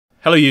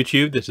Hello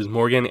YouTube, this is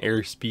Morgan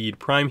Airspeed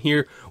Prime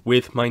here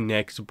with my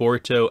next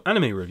Boruto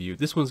anime review.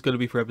 This one's going to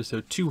be for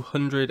episode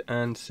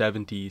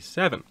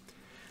 277.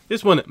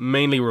 This one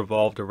mainly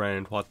revolved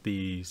around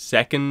the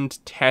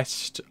second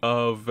test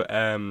of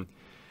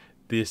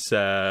this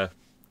death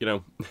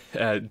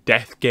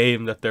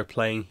game that they're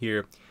playing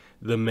here,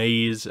 the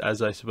maze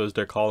as I suppose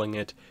they're calling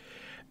it.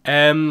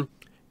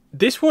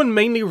 This one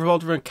mainly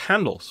revolved around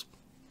candles.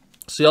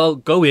 So you'll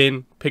go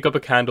in, pick up a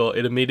candle,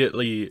 it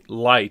immediately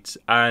lights,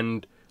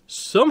 and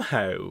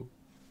somehow,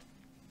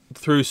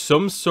 through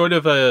some sort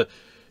of a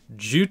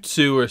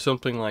jutsu or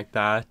something like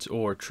that,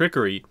 or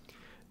trickery,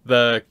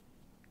 the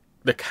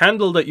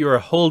candle that you are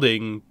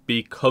holding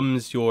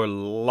becomes your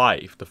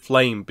life. The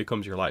flame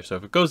becomes your life. So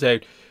if it goes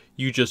out,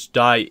 you just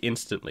die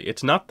instantly.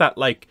 It's not that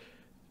like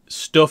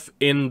stuff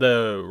in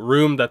the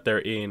room that they're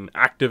in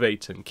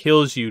activates and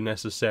kills you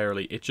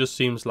necessarily. It just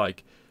seems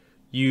like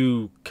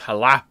you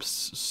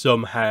collapse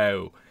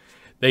somehow.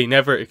 They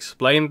never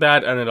explain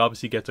that, and it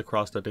obviously gets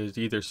across that there's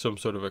either some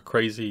sort of a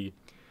crazy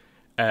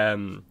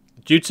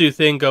jutsu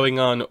thing going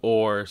on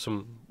or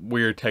some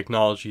weird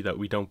technology that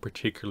we don't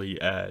particularly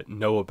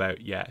know about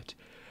yet.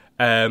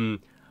 I'm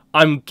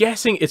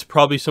guessing it's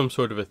probably some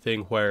sort of a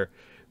thing where,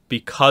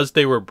 because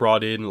they were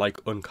brought in like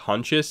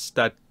unconscious,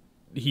 that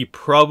he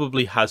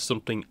probably has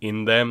something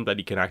in them that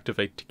he can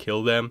activate to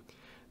kill them,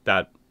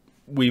 that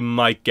we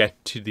might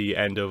get to the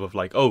end of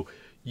like, oh,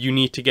 you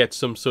need to get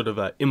some sort of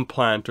an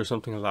implant or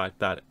something like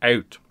that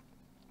out,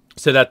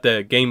 so that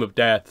the game of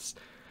deaths,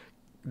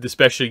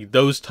 especially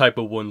those type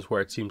of ones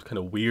where it seems kind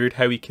of weird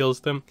how he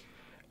kills them,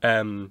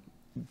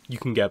 you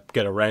can get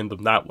around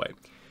them that way.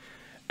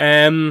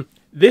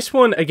 This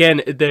one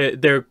again,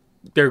 they're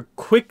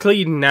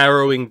quickly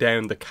narrowing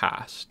down the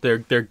cast. They're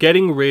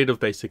getting rid of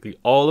basically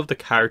all of the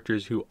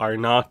characters who are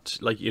not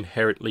like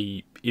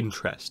inherently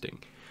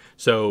interesting.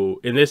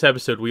 So in this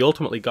episode, we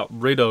ultimately got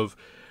rid of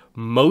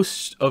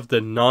most of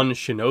the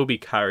non-shinobi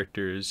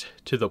characters,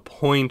 to the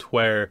point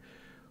where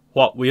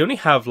we only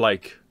have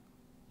like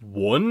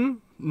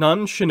one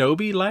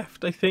non-shinobi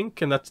left, I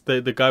think, and that's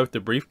the guy with the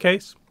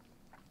briefcase,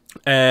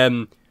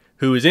 who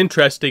is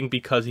interesting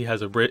because he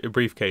has a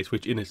briefcase,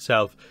 which in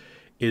itself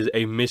is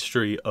a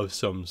mystery of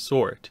some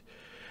sort.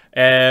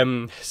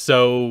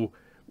 So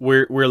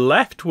we're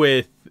left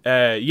with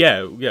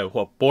Boruto,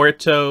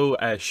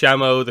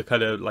 Shamo, the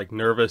kind of like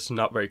nervous,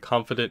 not very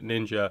confident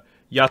ninja,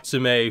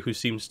 Yatsume, who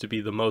seems to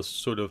be the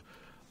most sort of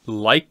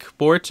like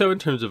Boruto in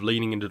terms of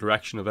leaning in the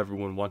direction of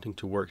everyone wanting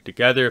to work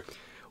together.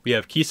 We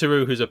have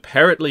Kisaru, who's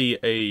apparently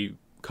a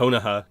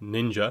Konoha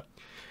ninja.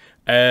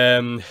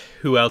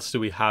 Who else do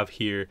we have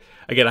here?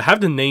 Again, I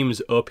have the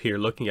names up here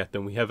looking at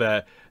them. We have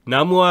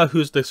Namua,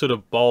 who's the sort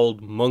of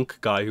bald monk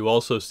guy who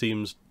also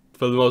seems,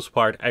 for the most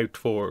part, out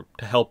to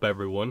help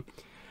everyone.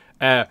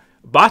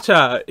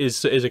 Bata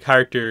is a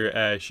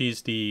character.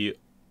 She's the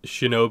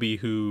shinobi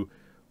who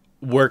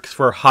works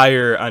for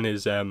hire and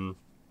is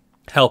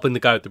helping the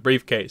guy with the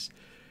briefcase.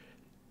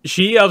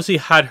 She obviously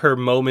had her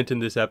moment in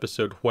this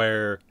episode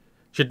where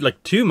she had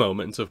like two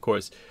moments, of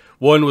course.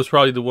 One was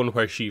probably the one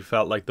where she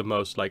felt like the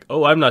most like,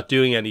 oh, I'm not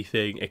doing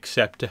anything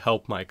except to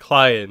help my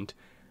client.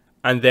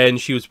 And then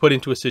she was put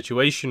into a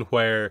situation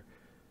where,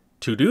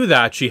 to do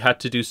that, she had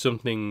to do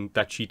something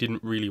that she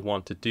didn't really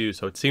want to do.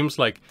 So it seems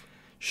like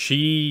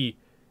she,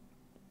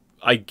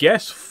 I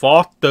guess,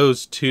 fought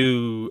those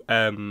two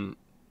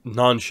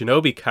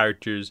non-shinobi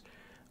characters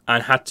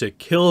and had to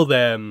kill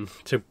them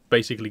to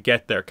basically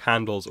get their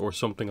candles or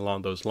something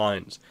along those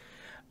lines.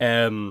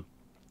 And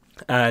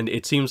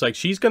it seems like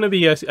she's going to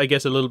be, I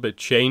guess, a little bit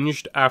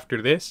changed after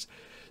this,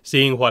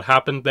 seeing what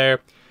happened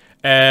there.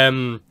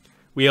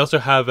 We also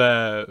have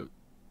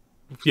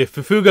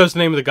Fufugo's the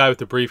name of the guy with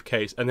the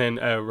briefcase, and then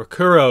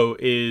Rakuro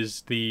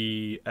is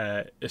the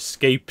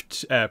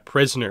escaped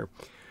prisoner,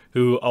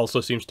 who also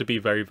seems to be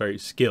very, very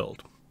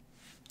skilled.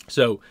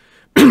 So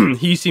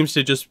he seems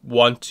to just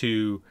want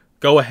to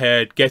go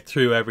ahead, get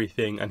through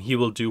everything, and he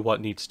will do what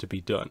needs to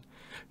be done.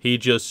 He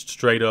just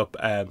straight up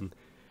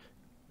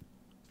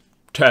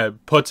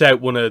puts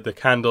out one of the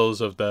candles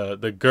of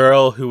the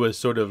girl who was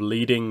sort of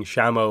leading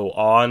Shamo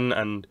on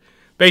and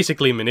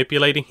basically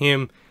manipulating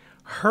him.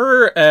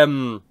 Her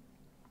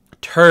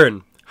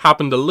turn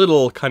happened a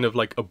little kind of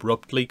like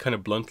abruptly, kind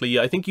of bluntly.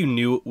 I think you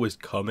knew it was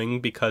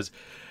coming because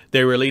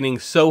they were leaning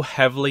so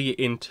heavily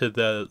into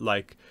the,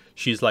 like,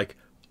 she's like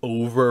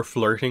over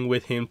flirting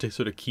with him to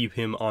sort of keep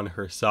him on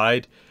her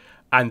side.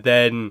 And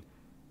then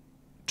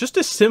just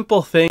a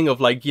simple thing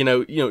of like, you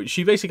know,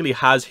 she basically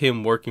has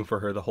him working for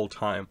her the whole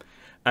time.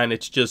 And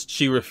it's just,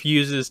 she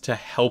refuses to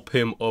help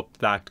him up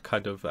that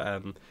kind of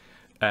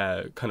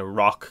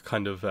rock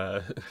kind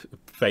of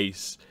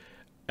face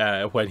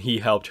when he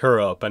helped her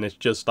up. And it's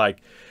just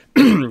like,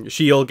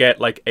 she'll get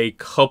like a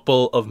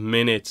couple of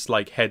minutes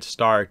like head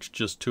start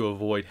just to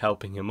avoid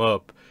helping him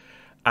up.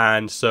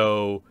 And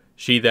so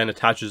she then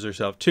attaches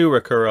herself to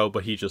Rakuro,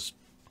 but he just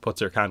puts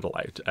her candle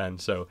out.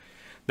 And so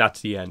that's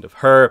the end of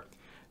her.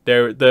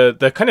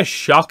 The kind of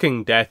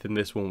shocking death in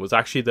this one was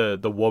actually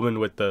the woman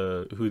with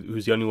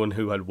who's the only one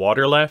who had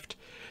water left.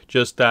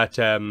 Just that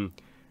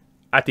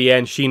at the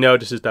end, she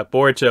notices that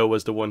Boruto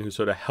was the one who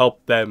sort of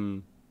helped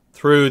them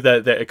through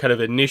the kind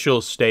of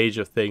initial stage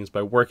of things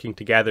by working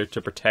together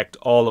to protect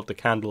all of the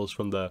candles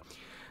from the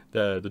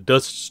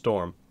dust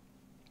storm.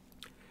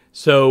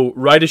 So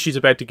right as she's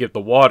about to give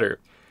the water,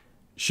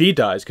 she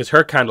dies because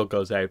her candle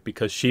goes out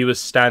because she was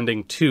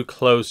standing too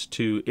close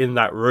to, in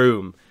that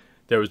room,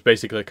 there was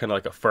basically kind of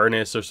like a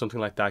furnace or something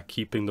like that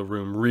keeping the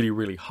room really,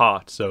 really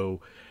hot.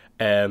 So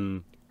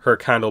her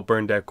candle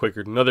burned out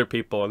quicker than other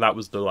people, and that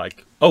was the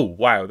like, oh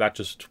wow, that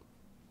just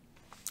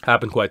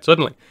happened quite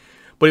suddenly.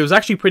 But it was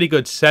actually pretty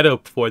good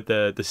setup for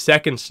the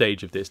second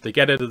stage of this. They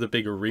get out of the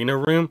big arena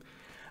room,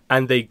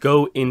 and they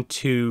go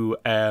into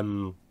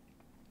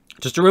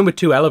just a room with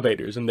 2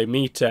 elevators, and they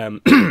meet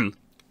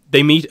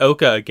they meet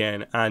Oka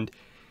again, and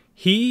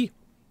he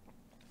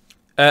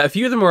a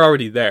few of them are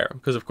already there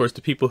because, of course,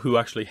 the people who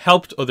actually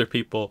helped other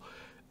people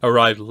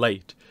arrived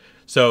late.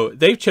 So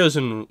they've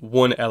chosen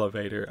one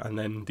elevator, and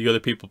then the other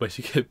people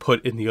basically get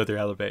put in the other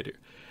elevator.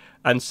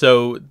 And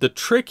so the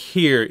trick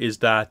here is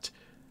that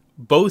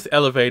both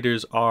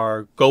elevators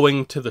are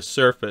going to the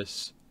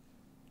surface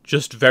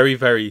just very,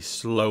 very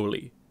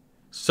slowly.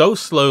 So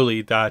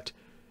slowly that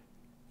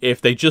if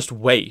they just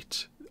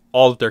wait,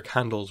 all of their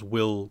candles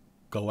will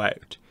go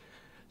out.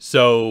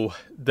 So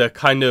the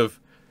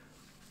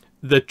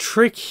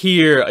trick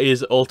here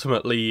is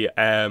ultimately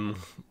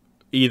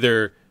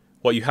either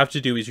what you have to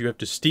do is you have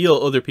to steal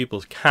other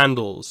people's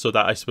candles so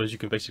that I suppose you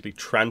can basically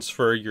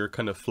transfer your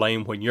kind of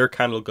flame. When your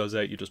candle goes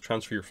out, you just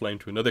transfer your flame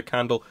to another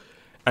candle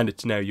and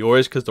it's now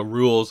yours, because the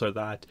rules are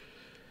that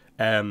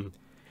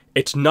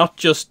it's not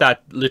just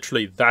that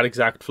literally that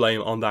exact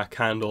flame on that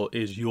candle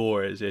is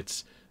yours.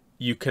 It's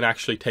you can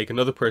actually take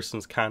another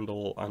person's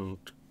candle and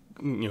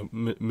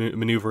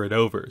maneuver it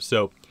over.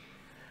 So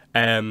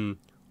in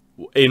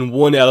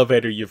one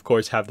elevator, you of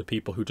course have the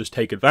people who just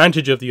take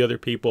advantage of the other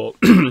people,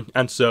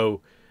 and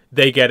so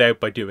they get out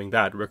by doing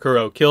that.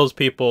 Rakuro kills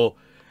people,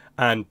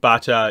 and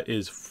Bata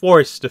is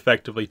forced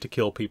effectively to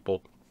kill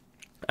people,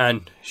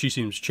 and she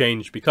seems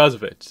changed because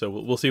of it. So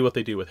we'll see what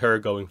they do with her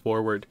going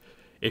forward,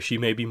 if she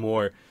maybe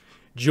more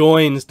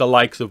joins the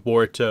likes of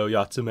Boruto,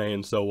 Yatsume,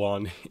 and so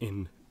on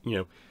in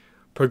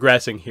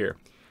progressing here.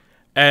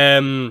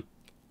 In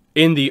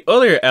the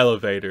other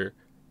elevator,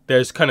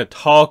 there's kind of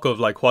talk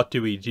of like, what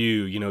do we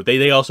do?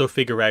 They also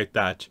figure out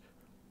that,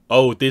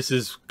 oh, this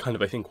is kind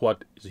of, I think,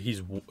 what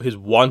he's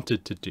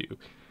wanted to do.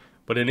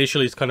 But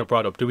initially it's kind of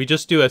brought up, do we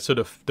just do a sort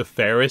of the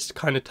fairest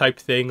kind of type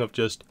thing of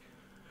just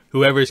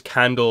whoever's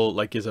candle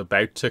like is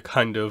about to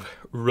kind of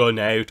run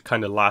out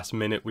kind of last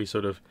minute, we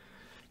sort of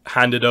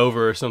hand it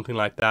over or something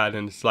like that?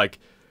 And it's like,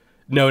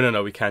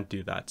 no, we can't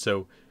do that.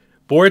 So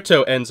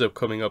Boruto ends up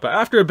coming up,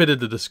 after a bit of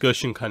the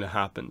discussion kind of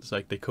happens,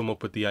 like they come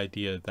up with the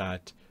idea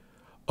that,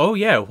 oh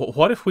yeah,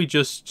 what if we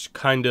just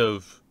kind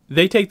of,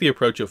 they take the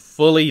approach of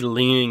fully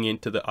leaning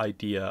into the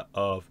idea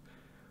of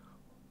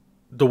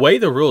the way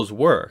the rules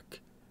work.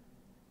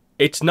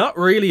 It's not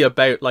really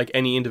about like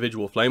any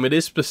individual flame. It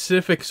is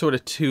specific sort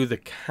of to the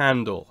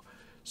candle.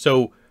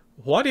 So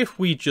what if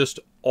we just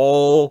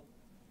all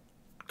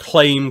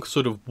claim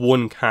sort of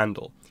one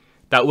candle?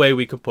 That way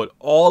we can put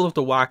all of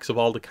the wax of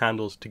all the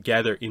candles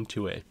together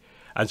into it.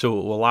 And so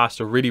it will last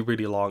a really,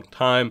 really long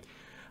time.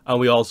 And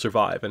we all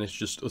survive. And it's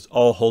just us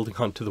all holding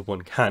on to the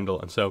one candle.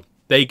 And so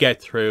they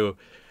get through.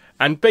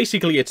 And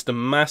basically it's the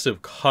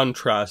massive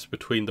contrast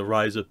between the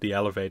rise of the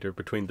elevator,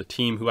 between the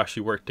team who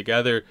actually worked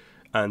together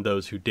and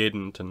those who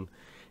didn't. And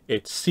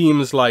it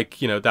seems like,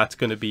 that's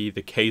going to be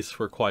the case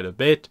for quite a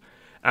bit.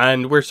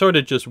 And we're sort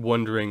of just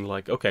wondering,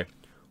 like, okay,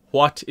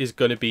 what is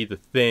going to be the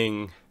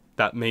thing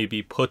that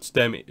maybe puts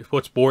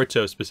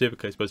Boruto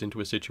specifically, I suppose,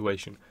 into a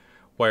situation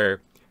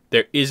where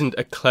there isn't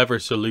a clever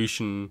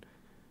solution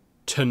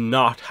to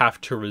not have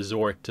to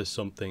resort to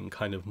something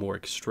kind of more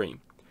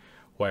extreme,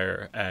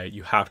 where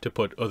you have to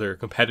put other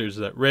competitors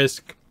at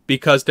risk,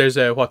 because there's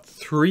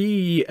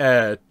 3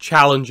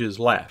 challenges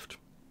left.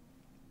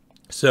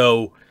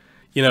 So,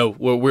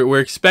 we're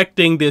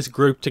expecting this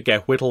group to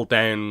get whittled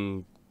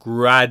down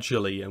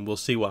gradually, and we'll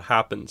see what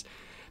happens.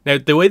 Now,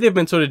 the way they've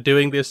been sort of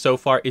doing this so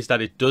far is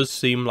that it does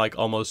seem like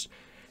almost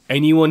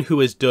anyone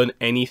who has done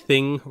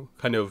anything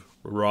kind of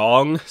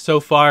wrong so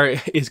far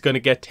is going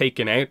to get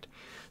taken out.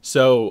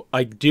 So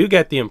I do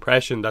get the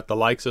impression that the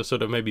likes of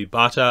sort of maybe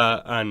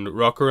Bata and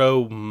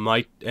Rokuro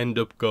might end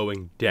up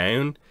going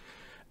down.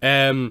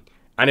 And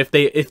if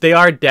they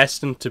are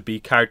destined to be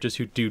characters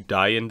who do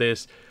die in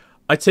this,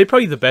 I'd say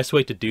probably the best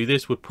way to do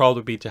this would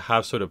probably be to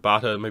have sort of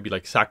Bata maybe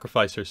like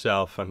sacrifice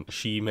herself, and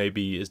she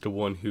maybe is the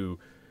one who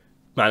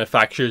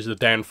manufactures the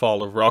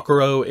downfall of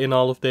Rokuro in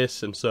all of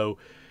this, and so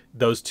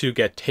those two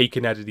get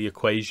taken out of the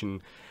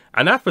equation.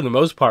 And that, for the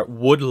most part,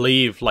 would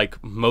leave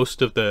like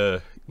most of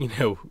the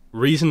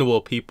reasonable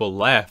people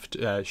left.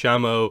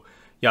 Shamo,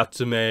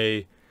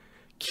 Yatsume,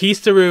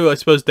 Kistaru, I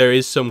suppose there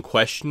is some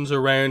questions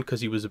around,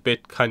 because he was a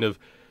bit kind of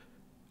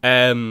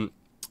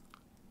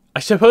I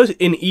suppose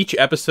in each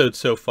episode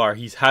so far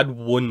he's had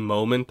one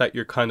moment that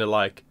you're kind of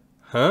like,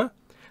 huh?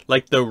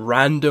 like the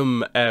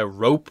random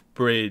rope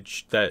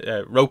bridge,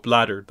 that rope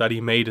ladder that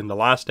he made in the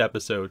last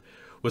episode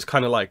was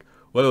kind of like,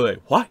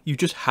 wait, what? You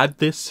just had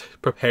this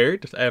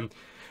prepared?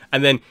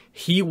 And then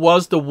he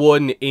was the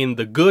one in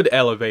the good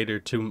elevator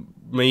to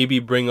maybe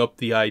bring up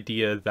the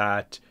idea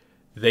that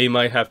they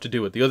might have to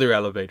do what the other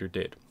elevator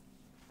did.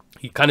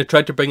 He kind of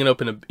tried to bring it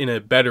up in a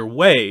better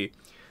way,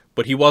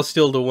 but he was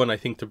still the one, I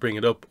think, to bring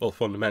it up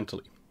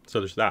fundamentally. So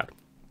there's that.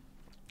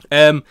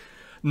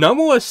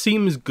 Namua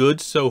seems good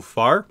so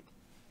far,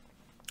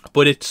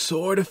 but it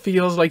sort of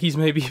feels like he's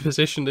maybe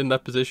positioned in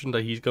that position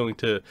that he's going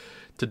to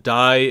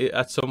die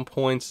at some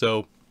point.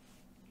 So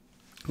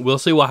we'll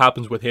see what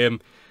happens with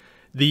him.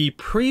 The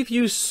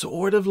preview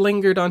sort of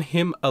lingered on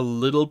him a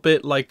little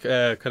bit, like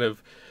kind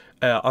of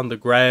on the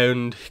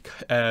ground.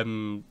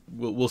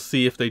 We'll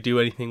see if they do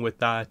anything with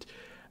that.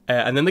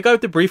 And then the guy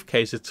with the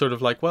briefcase, it's sort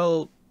of like,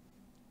 well,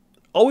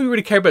 all we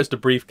really care about is the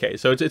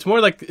briefcase. So it's more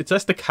like, it's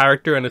less the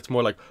character and it's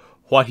more like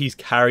what he's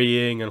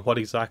carrying and what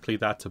exactly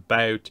that's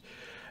about.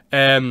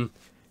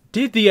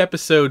 Did the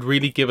episode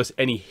really give us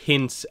any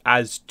hints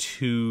as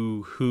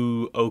to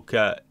who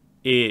Oka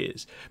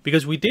is?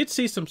 Because we did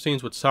see some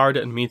scenes with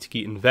Sarada and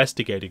Mitsuki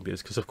investigating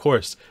this, because of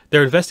course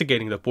they're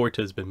investigating that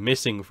Boruto has been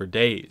missing for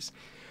days.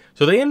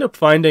 So they end up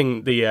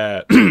finding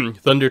the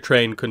Thunder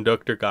Train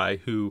conductor guy,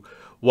 who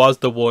was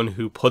the one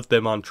who put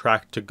them on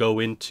track to go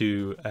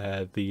into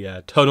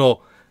the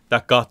tunnel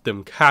that got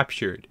them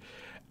captured.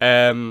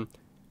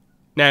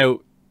 Now,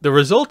 the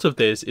result of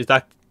this is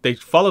that they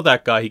follow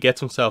that guy, he gets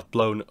himself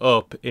blown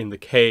up in the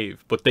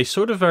cave, but they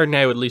sort of are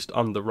now at least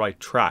on the right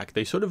track.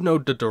 They sort of know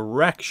the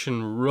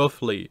direction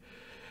roughly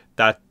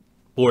that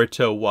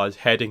Boruto was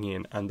heading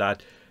in, and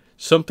that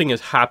something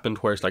has happened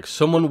where it's like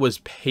someone was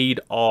paid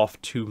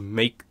off to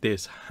make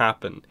this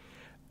happen.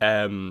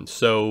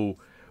 So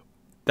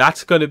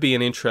that's going to be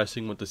an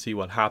interesting one to see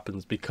what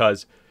happens,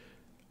 because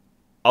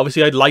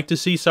obviously I'd like to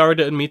see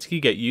Sarada and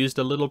Mitsuki get used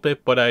a little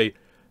bit, but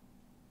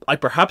I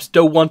perhaps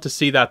don't want to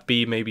see that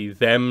be maybe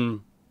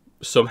them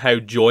somehow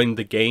join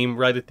the game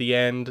right at the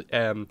end,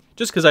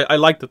 just because I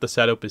like that the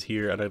setup is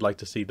here, and I'd like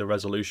to see the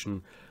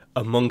resolution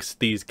amongst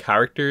these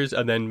characters,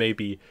 and then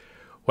maybe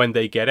when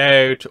they get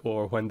out,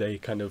 or when they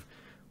kind of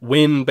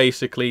win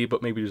basically,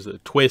 but maybe there's a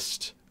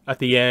twist at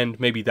the end,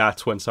 maybe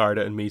that's when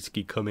Sarada and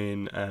Mitsuki come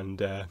in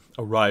and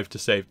arrive to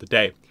save the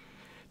day.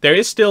 There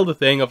is still the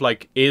thing of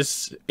like,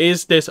 is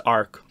this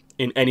arc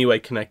in any way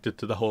connected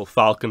to the whole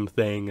Falcon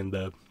thing and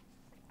the,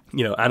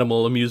 you know,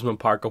 animal amusement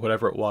park or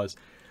whatever it was?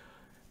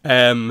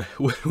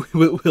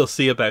 We'll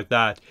see about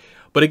that.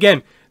 But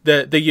again,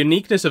 the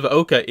uniqueness of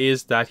Oka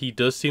is that he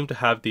does seem to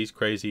have these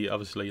crazy,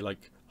 obviously,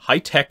 like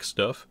high-tech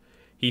stuff.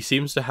 He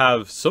seems to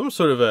have some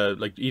sort of a,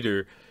 like,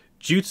 either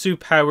jutsu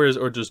powers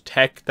or just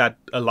tech that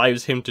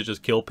allows him to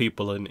just kill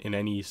people in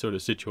any sort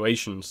of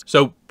situations.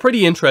 So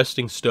pretty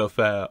interesting stuff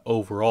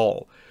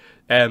overall.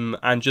 And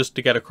just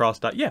to get across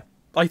that, yeah,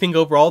 I think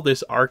overall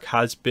this arc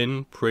has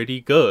been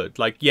pretty good.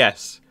 Like,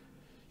 yes,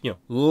 you know,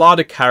 a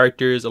lot of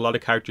characters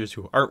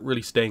who aren't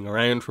really staying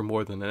around for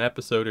more than an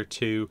episode or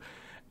two.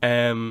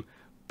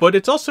 But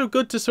it's also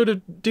good to sort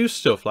of do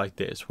stuff like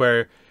this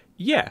where,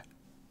 yeah,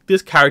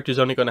 this character is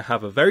only going to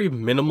have a very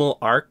minimal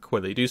arc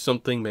where they do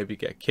something, maybe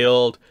get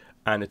killed,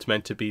 and it's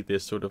meant to be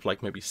this sort of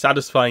like maybe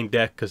satisfying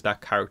death because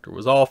that character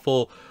was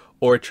awful,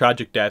 or a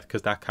tragic death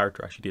because that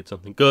character actually did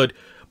something good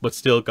but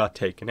still got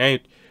taken out.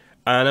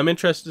 And I'm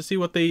interested to see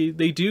what they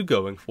do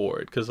going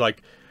forward, because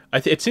like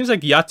it seems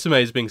like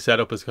Yatsume is being set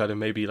up as kind of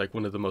maybe like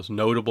one of the most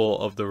notable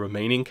of the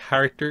remaining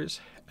characters,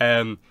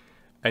 and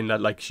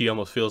that like she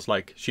almost feels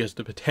like she has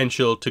the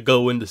potential to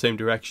go in the same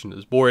direction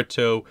as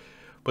Boruto,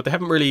 but they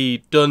haven't really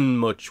done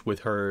much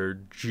with her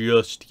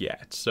just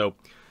yet. So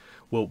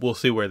we'll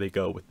see where they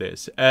go with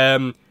this.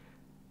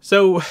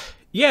 So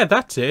yeah,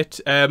 that's it.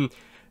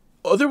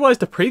 Otherwise,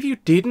 the preview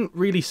didn't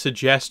really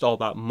suggest all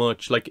that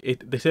much. Like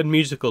they said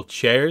musical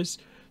chairs,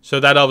 so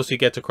that obviously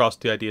gets across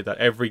the idea that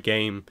every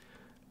game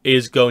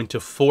is going to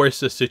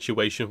force a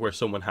situation where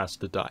someone has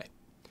to die.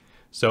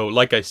 So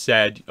like I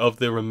said, of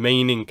the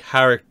remaining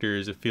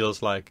characters, it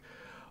feels like,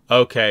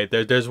 okay,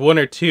 there's one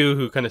or two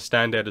who kind of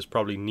stand out as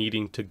probably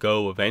needing to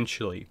go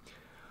eventually.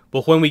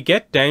 But when we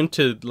get down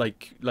to,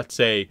 like, let's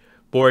say,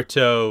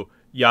 Boruto,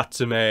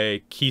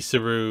 Yatsume,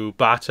 Kisaru,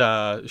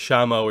 Bata,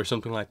 Shamo, or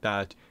something like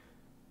that,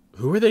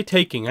 who are they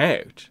taking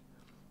out?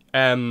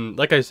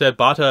 Like I said,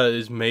 Bata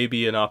is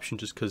maybe an option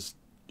just because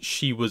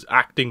she was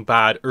acting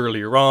bad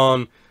earlier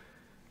on.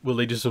 Will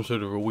they do some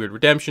sort of a weird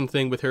redemption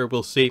thing with her?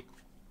 We'll see.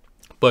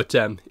 But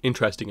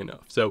interesting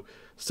enough. So,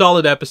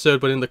 solid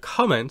episode, but in the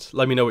comments,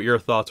 let me know what your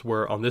thoughts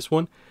were on this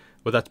one.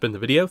 Well, that's been the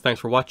video.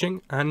 Thanks for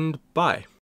watching, and bye.